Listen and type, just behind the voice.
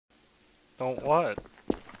Don't what?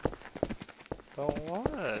 Don't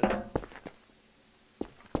what?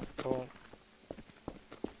 Don't...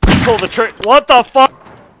 Pull the trick. What the fuck?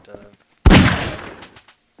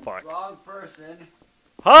 Fuck. Wrong person.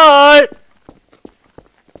 Hi!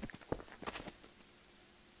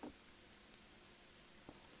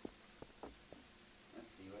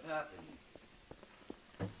 Let's see what happens.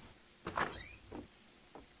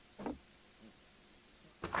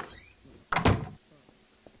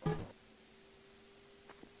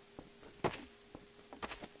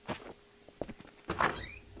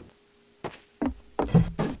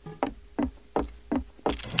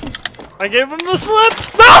 I gave him the slip!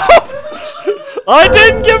 No! I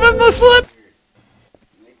didn't give him the slip!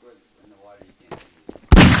 Make in the water you can't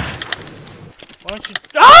see. Why don't you...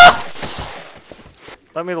 Ah!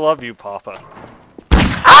 Let me love you, Papa.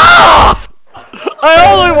 Ah! I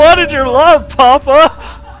only wanted your love,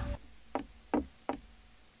 Papa!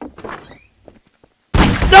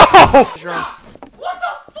 No! What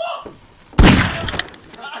the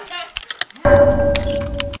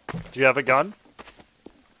fuck? Do you have a gun?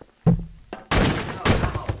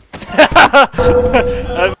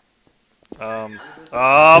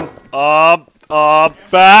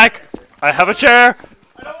 Back! I have a chair!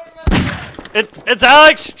 It's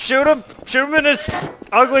Alex! Shoot him! Shoot him in his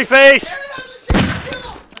ugly face!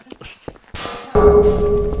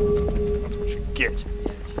 That's what you get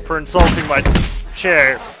for insulting my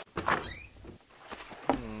chair.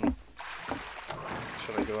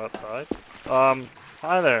 Should I go outside?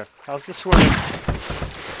 Hi there. How's the swimming?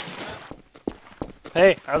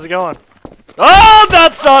 Hey, how's it going? Oh,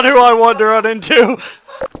 that's not who I wanted to run into!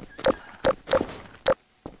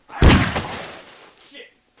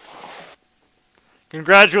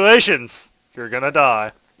 Congratulations! You're gonna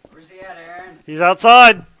die. Where's he at, Aaron? He's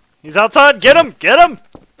outside! He's outside! Get him! Get him!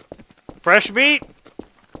 Fresh meat!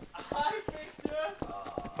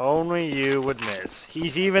 Only you would miss.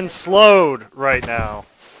 He's even slowed right now.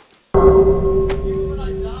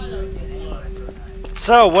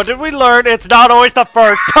 So, what did we learn? It's not always the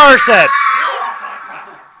first person!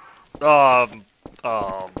 I'm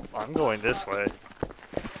going this way.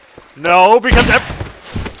 No, because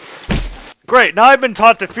Great, now I've been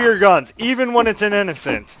taught to fear guns, even when it's an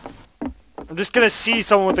innocent. I'm just gonna see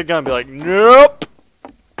someone with a gun and be like, nope!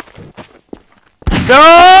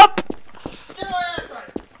 Nope!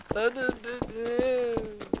 God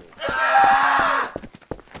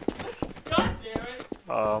damn it!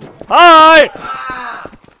 Hi!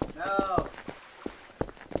 No.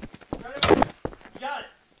 You got it.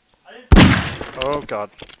 I didn't. Oh god.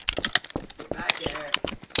 Get back here.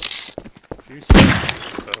 You said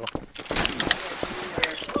so.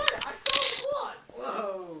 What? I saw the blood.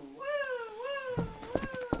 Whoa. Woo, woo,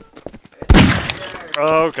 woo.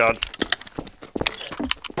 Oh god.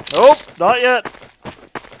 Nope, not yet.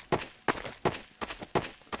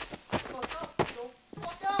 Fuck up. Don't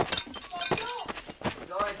fuck up. Fuck up.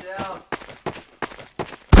 Going down.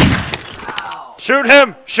 Ow. Shoot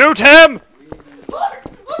him! Shoot him! Look at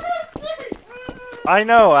his feet. I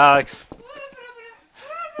know, Alex.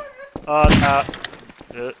 No.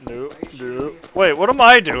 Wait, what am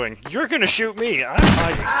I doing? You're gonna shoot me. I'm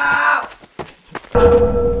hiding. Ow.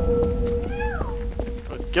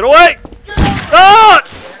 Get away!